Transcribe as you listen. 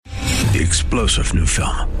The explosive new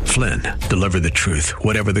film, Flynn, deliver the truth,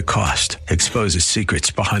 whatever the cost, exposes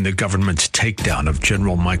secrets behind the government's takedown of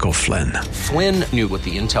General Michael Flynn. Flynn knew what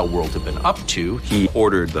the intel world had been up to. He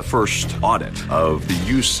ordered the first audit of the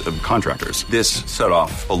use of contractors. This set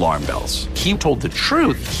off alarm bells. He told the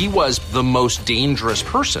truth. He was the most dangerous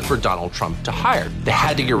person for Donald Trump to hire. They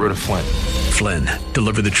had to get rid of Flynn. Flynn,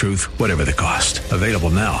 deliver the truth, whatever the cost. Available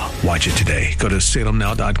now. Watch it today. Go to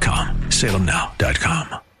salemnow.com.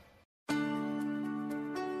 salemnow.com.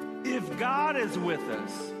 If God is with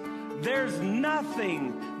us, there's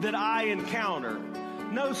nothing that I encounter,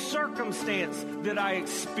 no circumstance that I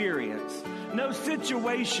experience, no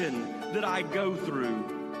situation that I go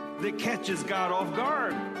through that catches God off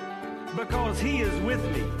guard, because He is with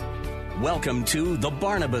me. Welcome to The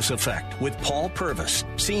Barnabas Effect with Paul Purvis,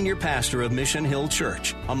 Senior Pastor of Mission Hill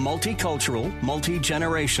Church, a multicultural,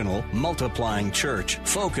 multi-generational, multiplying church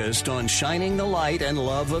focused on shining the light and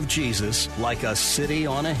love of Jesus like a city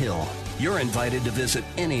on a hill. You're invited to visit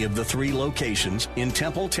any of the 3 locations in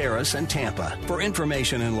Temple Terrace and Tampa. For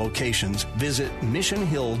information and locations, visit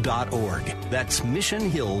missionhill.org. That's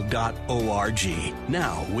missionhill.org.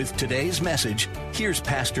 Now, with today's message, here's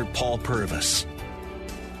Pastor Paul Purvis.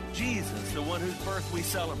 Jesus, the one whose birth we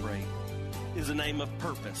celebrate, is a name of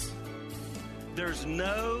purpose. There's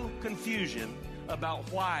no confusion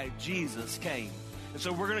about why Jesus came. And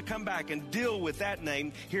so we're going to come back and deal with that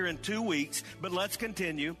name here in 2 weeks, but let's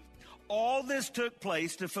continue. All this took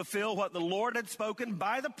place to fulfill what the Lord had spoken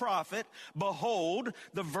by the prophet. Behold,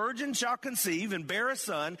 the virgin shall conceive and bear a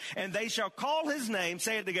son, and they shall call his name,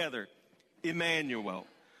 say it together, Emmanuel,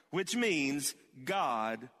 which means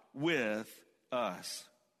God with us.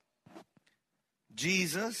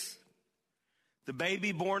 Jesus, the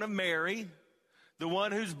baby born of Mary, the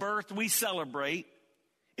one whose birth we celebrate,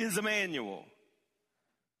 is Emmanuel,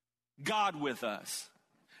 God with us.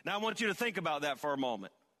 Now I want you to think about that for a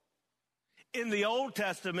moment. In the Old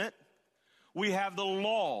Testament, we have the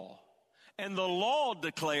law, and the law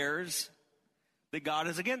declares that God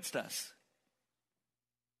is against us.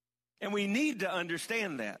 And we need to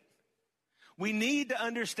understand that. We need to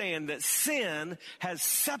understand that sin has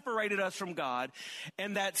separated us from God,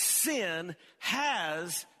 and that sin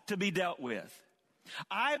has to be dealt with.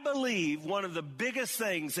 I believe one of the biggest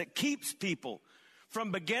things that keeps people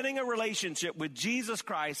from beginning a relationship with Jesus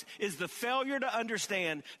Christ is the failure to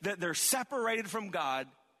understand that they're separated from God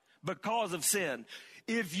because of sin.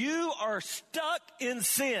 If you are stuck in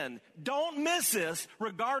sin, don't miss this,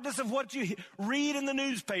 regardless of what you read in the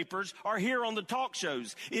newspapers or hear on the talk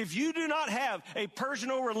shows. If you do not have a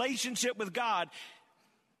personal relationship with God,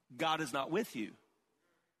 God is not with you.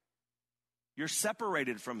 You're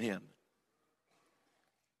separated from Him.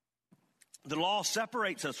 The law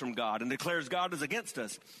separates us from God and declares God is against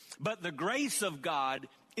us. But the grace of God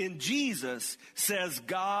in Jesus says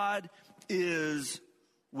God is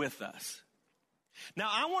with us. Now,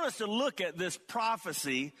 I want us to look at this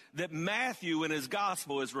prophecy that Matthew in his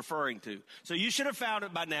gospel is referring to. So you should have found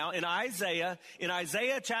it by now in Isaiah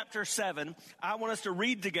chapter 7. I want us to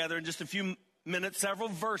read together in just a few minutes, several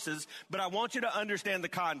verses, but I want you to understand the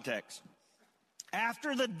context.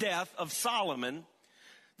 After the death of Solomon,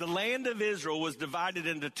 the land of Israel was divided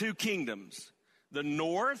into 2 kingdoms, the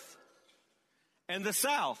north and the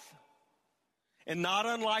south. And not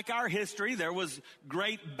unlike our history, there was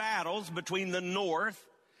great battles between the north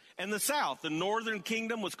and the south. The northern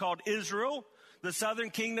kingdom was called Israel. The southern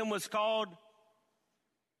kingdom was called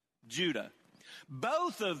Judah.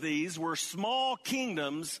 Both of these were small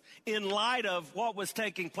kingdoms in light of what was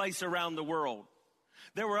taking place around the world.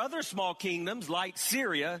 There were other small kingdoms like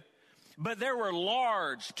Syria, but there were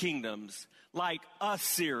large kingdoms like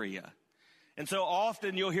Assyria. And so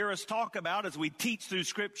often you'll hear us talk about, as we teach through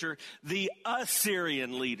Scripture, the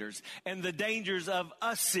Assyrian leaders and the dangers of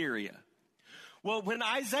Assyria. Well, when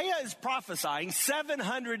Isaiah is prophesying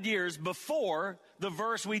 700 years before the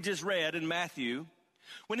verse we just read in Matthew,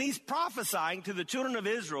 when he's prophesying to the children of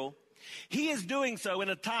Israel, he is doing so in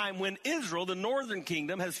a time when Israel, the northern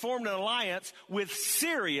kingdom, has formed an alliance with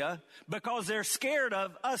Syria because they're scared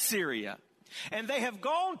of Assyria. And they have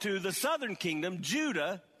gone to the southern kingdom,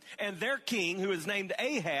 Judah, and their king, who is named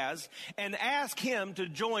Ahaz, and ask him to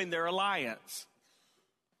join their alliance.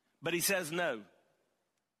 But he says no.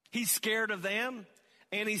 He's scared of them,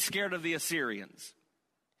 and he's scared of the Assyrians.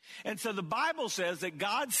 And so the Bible says that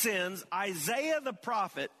God sends Isaiah the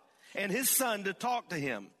prophet and his son to talk to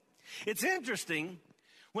him. It's interesting,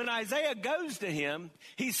 when Isaiah goes to him,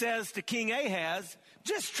 he says to King Ahaz,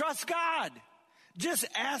 just trust God. Just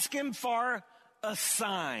ask him for a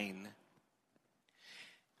sign.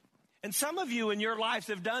 And some of you in your lives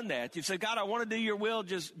have done that. You've said, God, I want to do your will.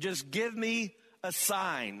 Just give me a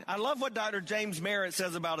sign. I love what Dr. James Merritt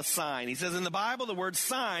says about a sign. He says in the Bible, the word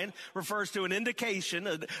sign refers to an indication,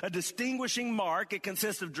 a distinguishing mark. It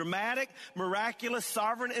consists of dramatic, miraculous,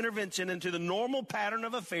 sovereign intervention into the normal pattern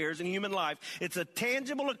of affairs in human life. It's a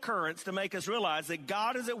tangible occurrence to make us realize that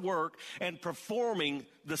God is at work and performing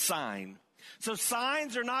the sign. So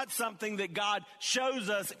signs are not something that God shows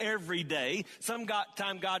us every day.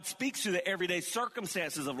 Sometime God speaks to the everyday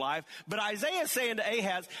circumstances of life. But Isaiah is saying to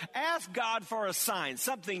Ahaz, ask God for a sign,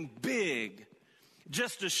 something big,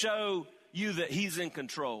 just to show you that he's in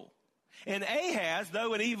control. And Ahaz,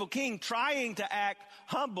 though an evil king, trying to act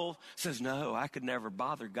humble, says, no, I could never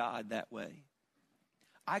bother God that way.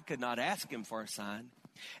 I could not ask him for a sign.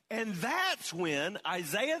 And that's when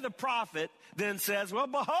Isaiah the prophet then says, well,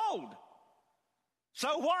 behold,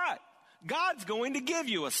 so what? God's going to give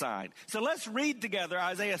you a sign. So let's read together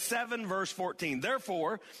Isaiah 7, verse 14.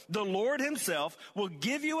 Therefore, the Lord himself will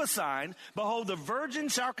give you a sign. Behold, the virgin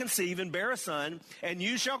shall conceive and bear a son, and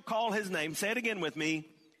you shall call his name. Say it again with me.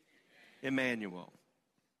 Emmanuel.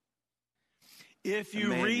 If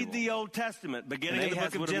you read the Old Testament, beginning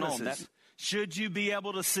of the book of Genesis, should you be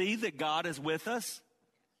able to see that God is with us?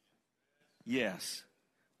 Yes.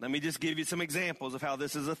 Let me just give you some examples of how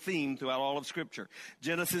this is a theme throughout all of Scripture.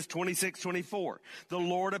 Genesis 26:24. The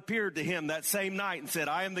Lord appeared to him that same night and said,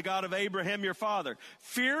 I am the God of Abraham, your father.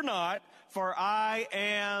 Fear not, for I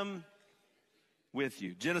am with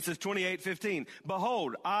you. Genesis 28:15.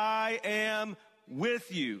 Behold, I am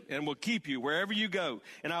with you and will keep you wherever you go.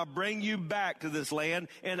 And I'll bring you back to this land,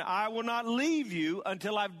 and I will not leave you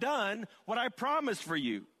until I've done what I promised for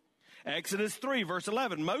you. Exodus 3, verse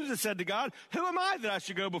 11, Moses said to God, who am I that I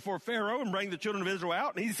should go before Pharaoh and bring the children of Israel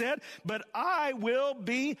out? And he said, but I will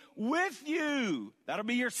be with you. That'll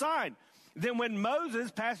be your sign. Then when Moses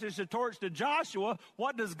passes the torch to Joshua,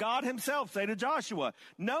 what does God himself say to Joshua?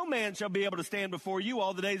 No man shall be able to stand before you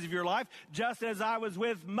all the days of your life. Just as I was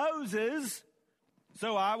with Moses,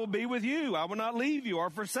 so I will be with you. I will not leave you or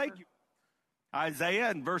forsake you.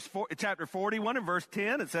 Isaiah in chapter 41 and verse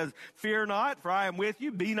 10, it says, fear not, for I am with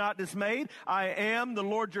you. Be not dismayed. I am the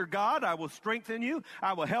Lord your God. I will strengthen you.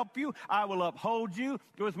 I will help you. I will uphold you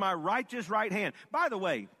with my righteous right hand. By the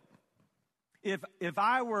way, if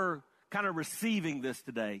I were kind of receiving this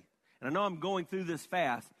today, and I know I'm going through this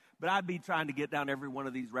fast, but I'd be trying to get down every one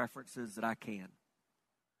of these references that I can.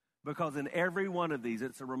 Because in every one of these,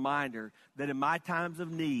 it's a reminder that in my times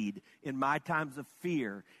of need, in my times of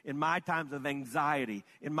fear, in my times of anxiety,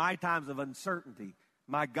 in my times of uncertainty,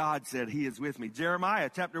 my God said he is with me.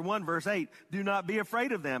 Jeremiah chapter 1, verse 8, do not be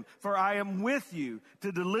afraid of them, for I am with you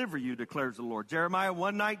to deliver you, declares the Lord. Jeremiah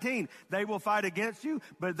 1:19, they will fight against you,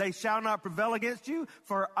 but they shall not prevail against you,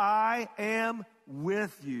 for I am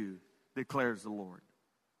with you, declares the Lord.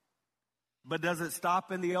 But does it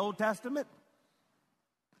stop in the Old Testament?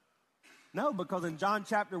 No, because in John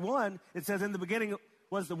chapter 1, it says in the beginning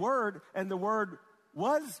was the Word, and the Word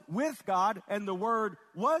was with God, and the Word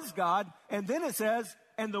was God. And then it says,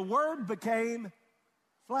 and the Word became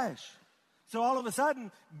flesh. So all of a sudden,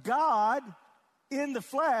 God in the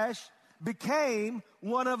flesh became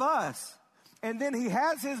one of us. And then he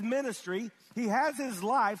has his ministry, he has his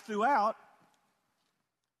life throughout.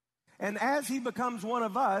 And as he becomes one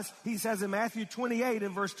of us, he says in Matthew 28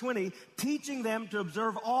 and verse 20, teaching them to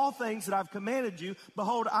observe all things that I've commanded you.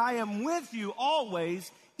 Behold, I am with you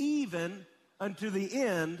always, even unto the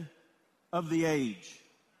end of the age.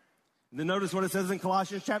 And then notice what it says in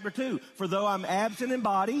Colossians chapter 2. For though I'm absent in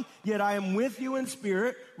body, yet I am with you in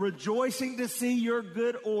spirit, rejoicing to see your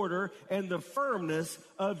good order and the firmness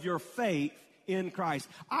of your faith in Christ.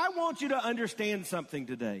 I want you to understand something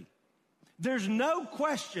today. There's no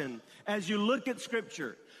question as you look at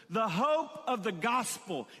Scripture, the hope of the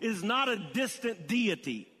gospel is not a distant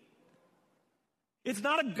deity. It's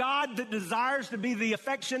not a God that desires to be the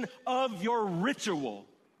affection of your ritual.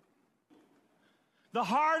 The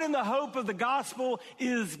heart and the hope of the gospel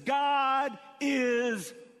is God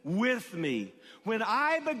is with me. When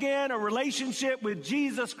I began a relationship with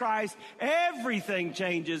Jesus Christ, everything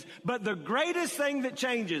changes. But the greatest thing that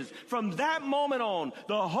changes from that moment on,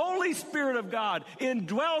 the Holy Spirit of God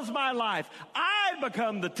indwells my life. I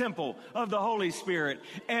become the temple of the Holy Spirit,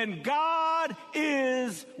 and God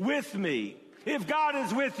is with me. If God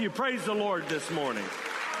is with you, praise the Lord this morning.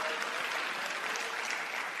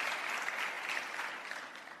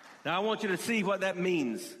 Now, I want you to see what that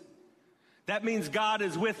means. That means God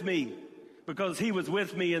is with me because he was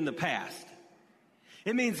with me in the past.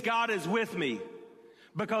 It means God is with me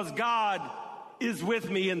because God is with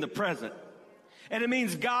me in the present. And it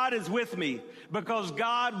means God is with me because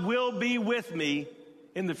God will be with me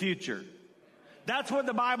in the future. That's what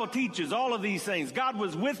the Bible teaches, all of these things. God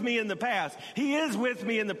was with me in the past. He is with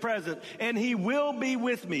me in the present, and He will be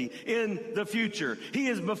with me in the future. He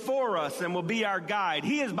is before us and will be our guide.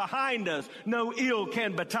 He is behind us. No ill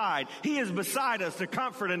can betide. He is beside us to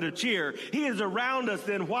comfort and to cheer. He is around us,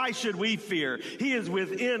 then why should we fear? He is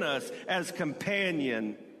within us as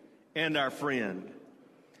companion and our friend.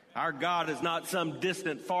 Our God is not some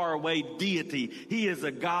distant, faraway deity. He is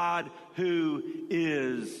a God who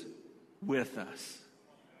is with us.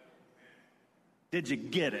 Did you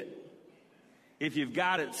get it? If you've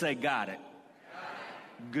got it, say got it.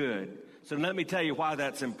 Good. So let me tell you why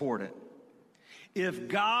that's important. If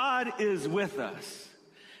God is with us,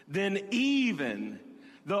 then even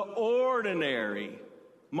the ordinary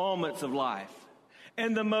moments of life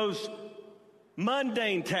and the most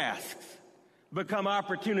mundane tasks become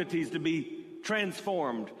opportunities to be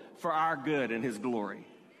transformed for our good and His glory.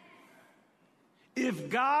 If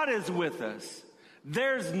God is with us,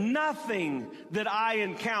 there's nothing that I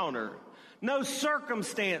encounter, no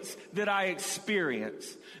circumstance that I experience,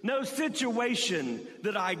 no situation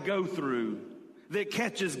that I go through that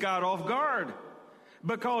catches God off guard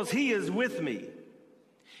because He is with me.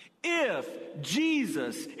 If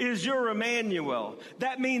Jesus is your Emmanuel,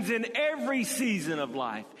 that means in every season of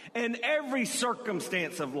life and every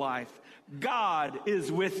circumstance of life, God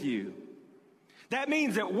is with you. That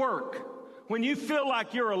means at work, when you feel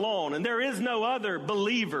like you're alone and there is no other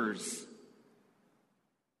believers,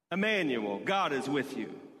 Emmanuel, God is with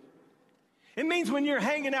you. It means when you're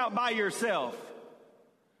hanging out by yourself,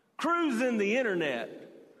 cruising the internet,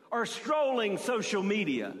 or strolling social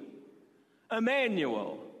media,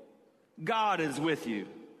 Emmanuel, God is with you.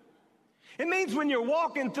 It means when you're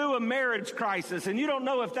walking through a marriage crisis and you don't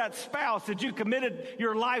know if that spouse that you committed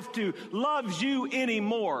your life to loves you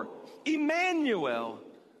anymore, Emmanuel,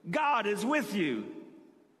 God is with you.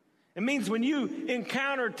 It means when you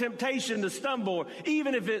encounter temptation to stumble,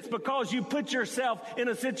 even if it's because you put yourself in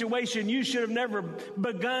a situation you should have never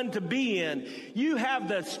begun to be in, you have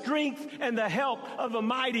the strength and the help of a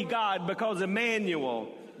mighty God because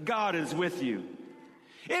Emmanuel, God is with you.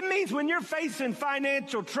 It means when you're facing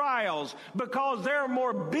financial trials because there are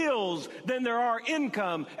more bills than there are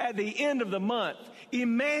income at the end of the month,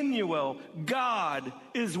 Emmanuel, God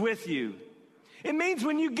is with you. It means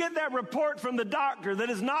when you get that report from the doctor that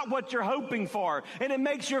is not what you're hoping for, and it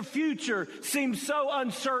makes your future seem so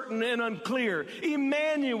uncertain and unclear,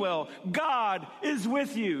 Emmanuel, God is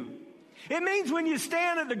with you. It means when you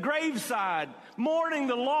stand at the graveside mourning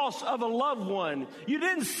the loss of a loved one, you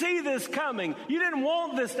didn't see this coming. You didn't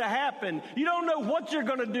want this to happen. You don't know what you're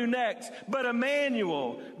going to do next, but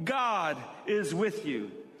Emmanuel, God is with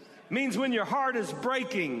you. It means when your heart is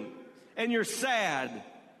breaking and you're sad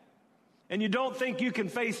and you don't think you can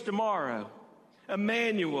face tomorrow,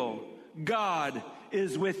 Emmanuel, God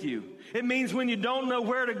is with you. It means when you don't know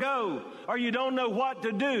where to go or you don't know what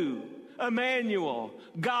to do, Emmanuel,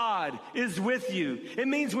 God is with you. It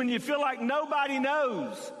means when you feel like nobody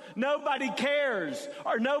knows, nobody cares,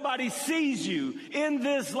 or nobody sees you in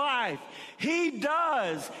this life, He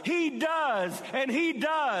does, and He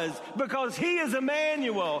does because He is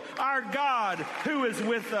Emmanuel, our God who is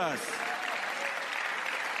with us.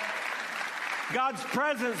 God's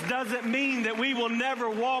presence doesn't mean that we will never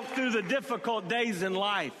walk through the difficult days in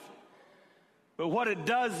life. But what it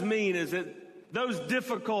does mean is that those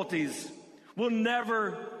difficulties will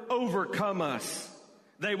never overcome us.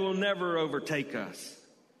 They will never overtake us.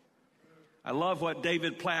 I love what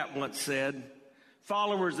David Platt once said.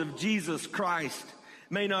 Followers of Jesus Christ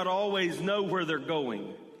may not always know where they're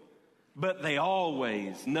going, but they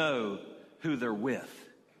always know who they're with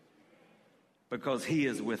because He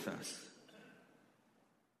is with us.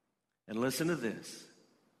 And listen to this.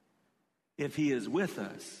 If He is with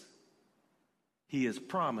us, He has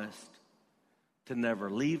promised to never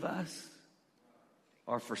leave us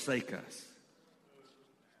or forsake us.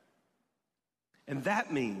 And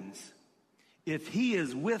that means if He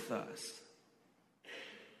is with us,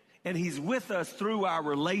 and He's with us through our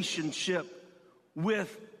relationship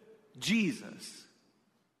with Jesus,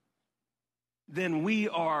 then we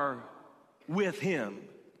are with Him.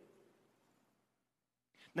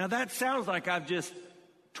 Now that sounds like I've just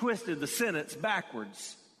twisted the sentence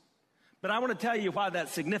backwards, but I want to tell you why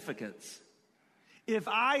that's significant. If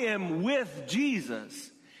I am with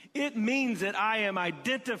Jesus, it means that I am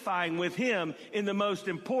identifying with Him in the most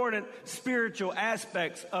important spiritual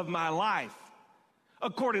aspects of my life.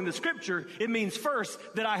 According to Scripture, it means first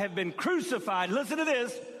that I have been crucified, listen to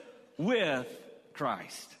this, with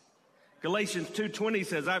Christ. Galatians 2:20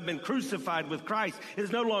 says, I've been crucified with Christ. It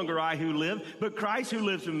is no longer I who live, but Christ who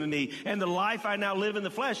lives in me. And the life I now live in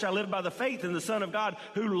the flesh, I live by the faith in the Son of God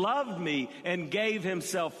who loved me and gave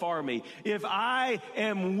himself for me. If I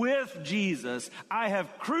am with Jesus, I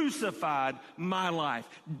have crucified my life.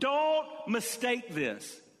 Don't mistake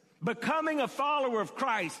this. Becoming a follower of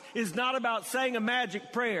Christ is not about saying a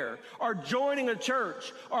magic prayer or joining a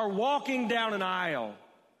church or walking down an aisle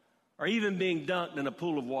or even being dunked in a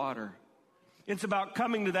pool of water. It's about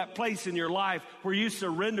coming to that place in your life where you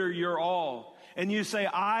surrender your all and you say,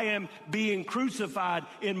 I am being crucified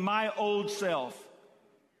in my old self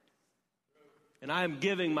and I am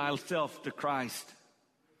giving myself to Christ.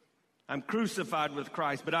 I'm crucified with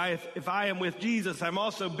Christ, but if I am with Jesus, I'm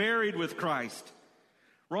also buried with Christ.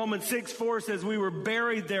 Romans 6:4 says, we were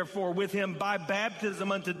buried, therefore, with him by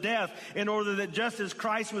baptism unto death, in order that just as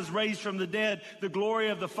Christ was raised from the dead, the glory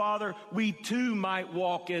of the Father, we too might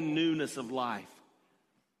walk in newness of life.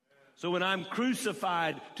 So when I'm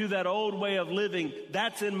crucified to that old way of living,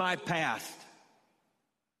 that's in my past.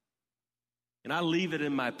 And I leave it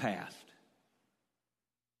in my past.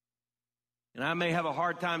 And I may have a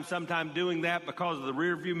hard time sometime doing that because of the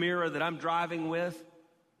rearview mirror that I'm driving with.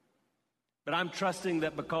 But I'm trusting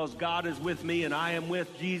that because God is with me and I am with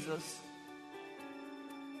Jesus,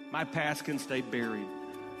 my past can stay buried.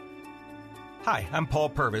 Hi, I'm Paul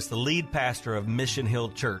Purvis, the lead pastor of Mission Hill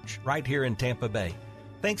Church, right here in Tampa Bay.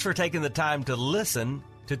 Thanks for taking the time to listen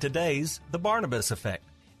to today's The Barnabas Effect.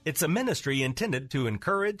 It's a ministry intended to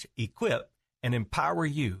encourage, equip, and empower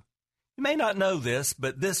you. You may not know this,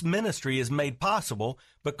 but this ministry is made possible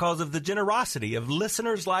because of the generosity of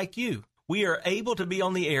listeners like you. We are able to be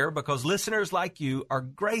on the air because listeners like you are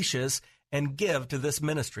gracious and give to this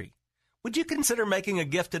ministry. Would you consider making a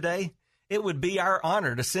gift today? It would be our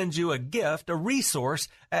honor to send you a gift, a resource,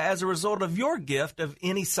 as a result of your gift of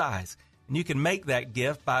any size. And you can make that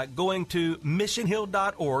gift by going to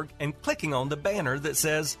missionhill.org and clicking on the banner that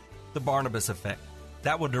says The Barnabas Effect.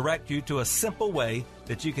 That will direct you to a simple way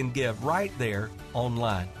that you can give right there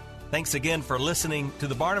online. Thanks again for listening to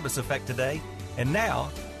The Barnabas Effect today. And now,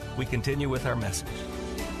 we continue with our message.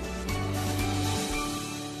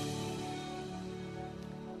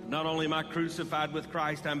 Not only am I crucified with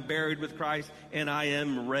Christ, I'm buried with Christ, and I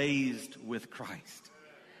am raised with Christ.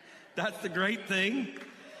 That's the great thing.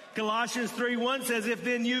 Colossians 3:1 says, if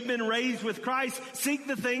then you've been raised with Christ, seek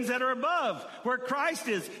the things that are above, where Christ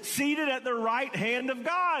is, seated at the right hand of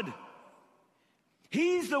God.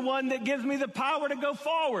 He's the one that gives me the power to go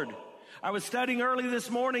forward. I was studying early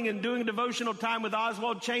this morning and doing a devotional time with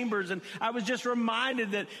Oswald Chambers, and I was just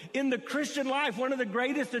reminded that in the Christian life, one of the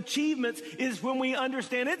greatest achievements is when we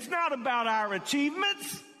understand it's not about our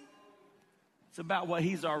achievements. It's about what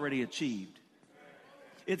he's already achieved.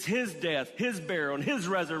 It's his death, his burial, and his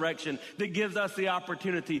resurrection that gives us the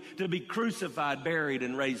opportunity to be crucified, buried,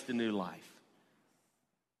 and raised to new life.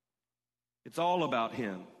 It's all about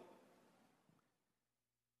him.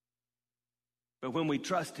 But when we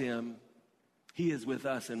trust him, he is with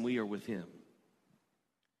us and we are with him.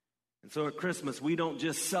 And so at Christmas, we don't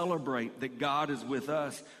just celebrate that God is with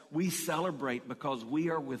us. We celebrate because we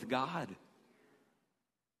are with God.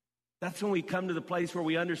 That's when we come to the place where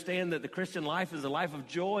we understand that the Christian life is a life of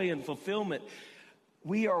joy and fulfillment.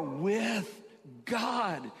 We are with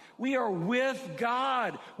God. We are with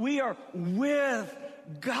God. We are with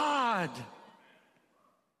God.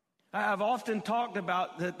 I've often talked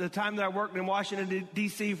about the time that I worked in Washington,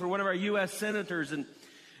 D.C. for one of our U.S. senators, and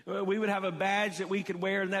we would have a badge that we could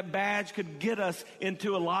wear, and that badge could get us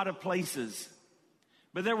into a lot of places.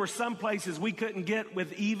 But there were some places we couldn't get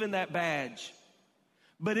with even that badge.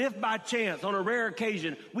 But if by chance, on a rare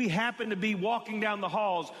occasion, we happened to be walking down the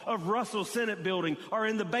halls of Russell Senate Building or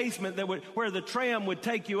in the basement where the tram would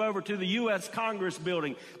take you over to the U.S. Congress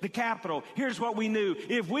Building, the Capitol, here's what we knew.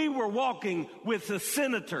 If we were walking with the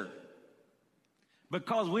senator,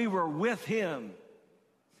 because we were with him,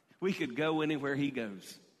 we could go anywhere he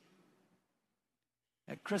goes.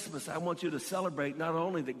 At Christmas, I want you to celebrate not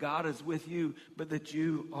only that God is with you, but that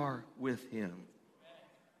you are with him.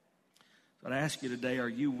 So I ask you today, are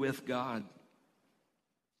you with God?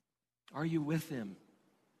 Are you with him?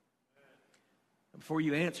 Before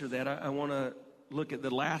you answer that, I want to look at the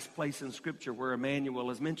last place in Scripture where Emmanuel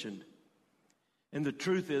is mentioned. And the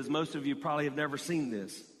truth is, most of you probably have never seen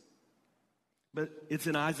this. But it's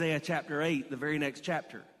in Isaiah chapter 8, the very next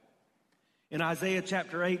chapter. And Isaiah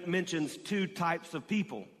chapter 8 mentions two types of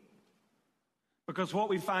people. Because what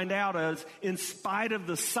we find out is, in spite of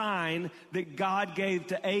the sign that God gave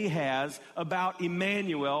to Ahaz about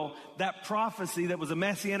Emmanuel, that prophecy that was a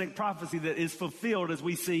messianic prophecy that is fulfilled as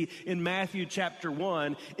we see in Matthew chapter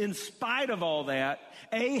 1, in spite of all that,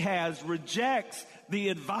 Ahaz rejects the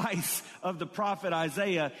advice of the prophet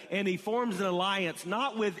Isaiah, and he forms an alliance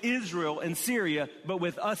not with Israel and Syria, but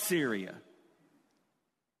with Assyria.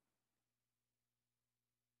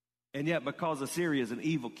 And yet, because Assyria is an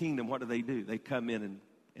evil kingdom, what do? They come in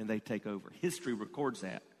and they take over. History records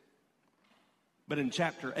that. But in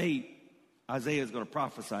chapter 8, Isaiah is going to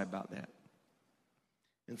prophesy about that.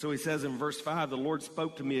 And so he says in verse 5, the Lord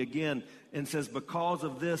spoke to me again and says, because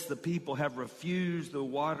of this, the people have refused the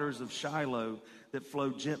waters of Shiloh that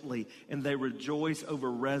flow gently, and they rejoice over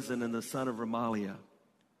Rezin and the son of Remaliah.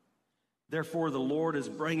 Therefore, the Lord is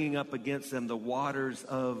bringing up against them the waters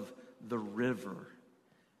of the river,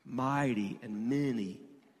 mighty and many,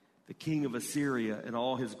 the king of Assyria in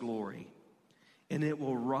all his glory. And it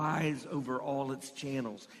will rise over all its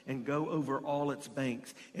channels and go over all its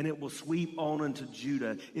banks. And it will sweep on into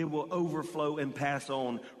Judah. It will overflow and pass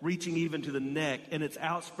on, reaching even to the neck. And its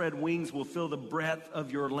outspread wings will fill the breadth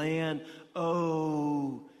of your land,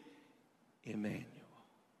 O Emmanuel.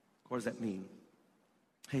 What does that mean?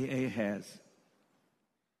 Hey, Ahaz,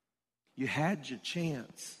 you had your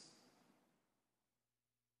chance.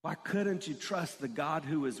 Why couldn't you trust the God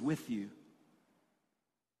who is with you?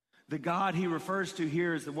 The God he refers to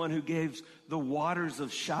here is the one who gives the waters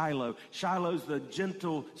of Shiloh. Shiloh's the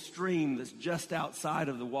gentle stream that's just outside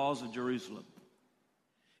of the walls of Jerusalem.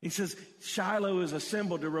 He says Shiloh is a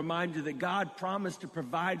symbol to remind you that God promised to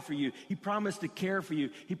provide for you. He promised to care for you.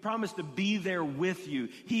 He promised to be there with you.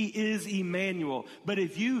 He is Emmanuel. But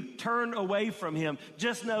if you turn away from him,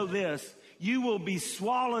 just know this: you will be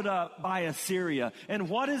swallowed up by Assyria. And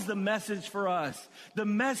what is the message for us? The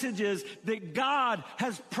message is that God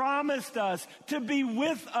has promised us to be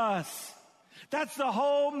with us. That's the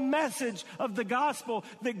whole message of the gospel,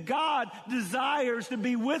 that God desires to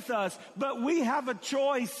be with us, but we have a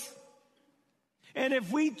choice. And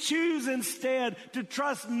if we choose instead to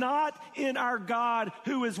trust not in our God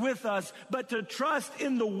who is with us, but to trust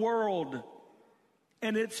in the world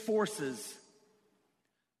and its forces,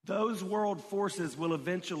 those world forces will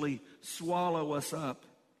eventually swallow us up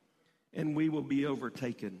and we will be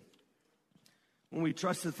overtaken. When we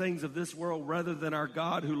trust the things of this world rather than our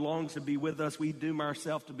God who longs to be with us, we doom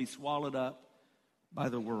ourselves to be swallowed up by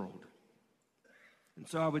the world. And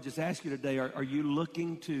so I would just ask you today, are you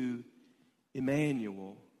looking to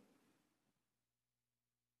Emmanuel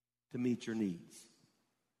to meet your needs?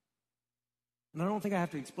 And I don't think I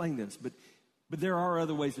have to explain this, but there are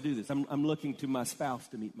other ways to do this. I'm looking to my spouse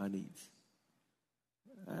to meet my needs.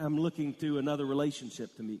 I'm looking to another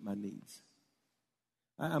relationship to meet my needs.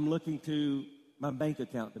 I'm looking to my bank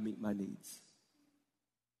account to meet my needs.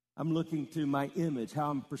 I'm looking to my image, how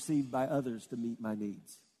I'm perceived by others to meet my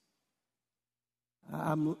needs.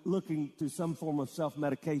 I'm looking to some form of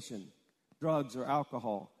self-medication, drugs or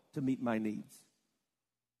alcohol, to meet my needs.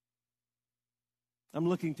 I'm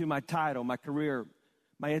looking to my title, my career,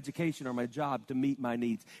 my education, or my job to meet my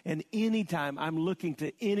needs. And anytime I'm looking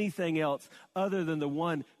to anything else other than the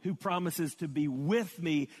one who promises to be with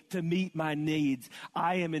me to meet my needs,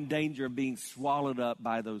 I am in danger of being swallowed up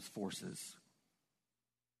by those forces.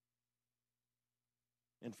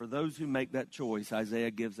 And for those who make that choice,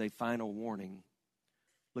 Isaiah gives a final warning.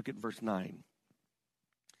 Look at verse 9.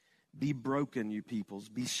 Be broken, you peoples.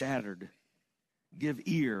 Be shattered. Give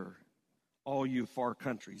ear, all you far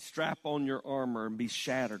countries. Strap on your armor and be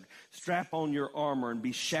shattered. Strap on your armor and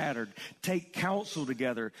be shattered. Take counsel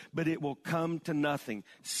together, but it will come to nothing.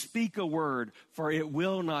 Speak a word, for it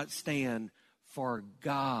will not stand, for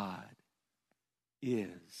God is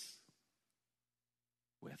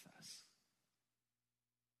with us.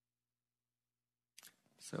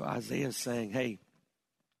 So Isaiah is saying, hey,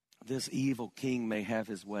 this evil king may have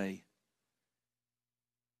his way,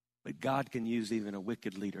 but God can use even a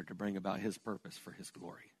wicked leader to bring about his purpose for his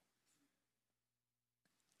glory.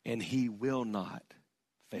 And he will not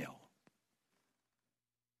fail,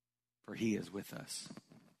 for he is with us.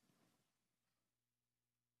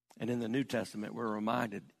 And in the New Testament, we're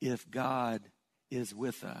reminded, if God is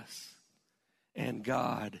with us and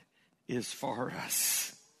God is for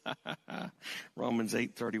us. Romans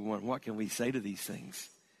 8:31, what can we say to these things?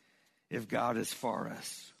 If God is for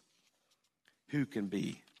us, who can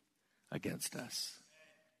be against us?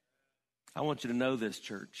 I want you to know this,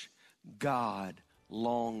 church. God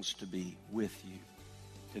longs to be with you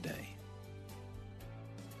today.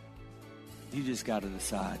 You just got to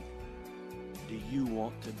decide, do you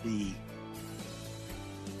want to be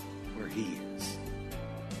where he is.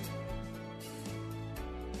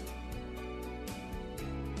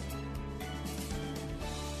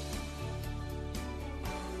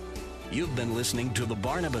 You've been listening to The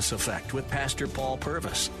Barnabas Effect with Pastor Paul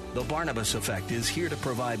Purvis. The Barnabas Effect is here to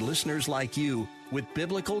provide listeners like you with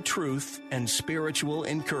biblical truth and spiritual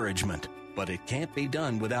encouragement. But it can't be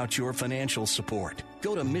done without your financial support.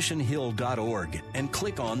 Go to missionhill.org and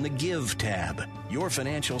click on the Give tab. Your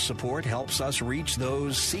financial support helps us reach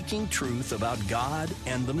those seeking truth about God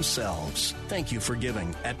and themselves. Thank you for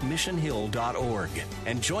giving at missionhill.org.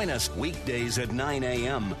 And join us weekdays at 9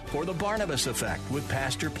 a.m. for The Barnabas Effect with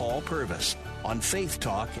Pastor Paul Purvis on Faith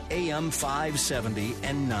Talk AM 570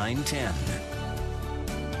 and 910.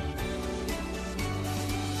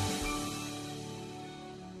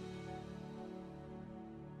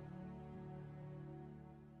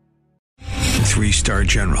 Three-star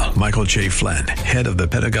General Michael J. Flynn, head of the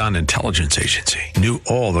Pentagon Intelligence Agency, knew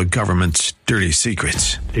all the government's dirty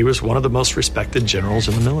secrets. He was one of the most respected generals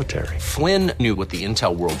in the military. Flynn knew what the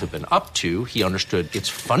intel world had been up to. He understood its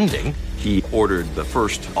funding. He ordered the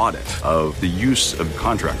first audit of the use of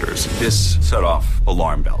contractors. This set off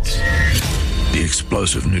alarm bells. The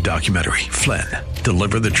explosive new documentary, Flynn,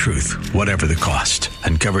 Deliver the Truth, Whatever the Cost,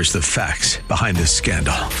 uncovers the facts behind this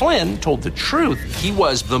scandal. Flynn told the truth. He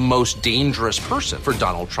was the most dangerous person for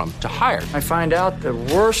Donald Trump to hire. I find out the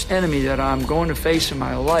worst enemy that I'm going to face in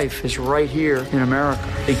my life is right here in America.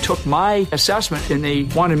 They took my assessment and they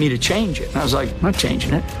wanted me to change it. And I was like, I'm not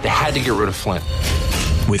changing it. They had to get rid of Flynn.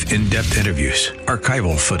 With in-depth interviews,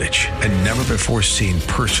 archival footage, and never-before-seen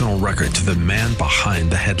personal records of the man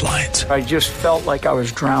behind the headlines. I just felt like I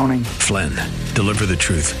was drowning. Flynn, Deliver the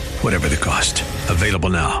Truth, Whatever the Cost. Available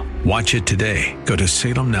now. Watch it today. Go to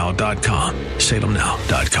salemnow.com.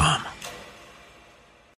 salemnow.com.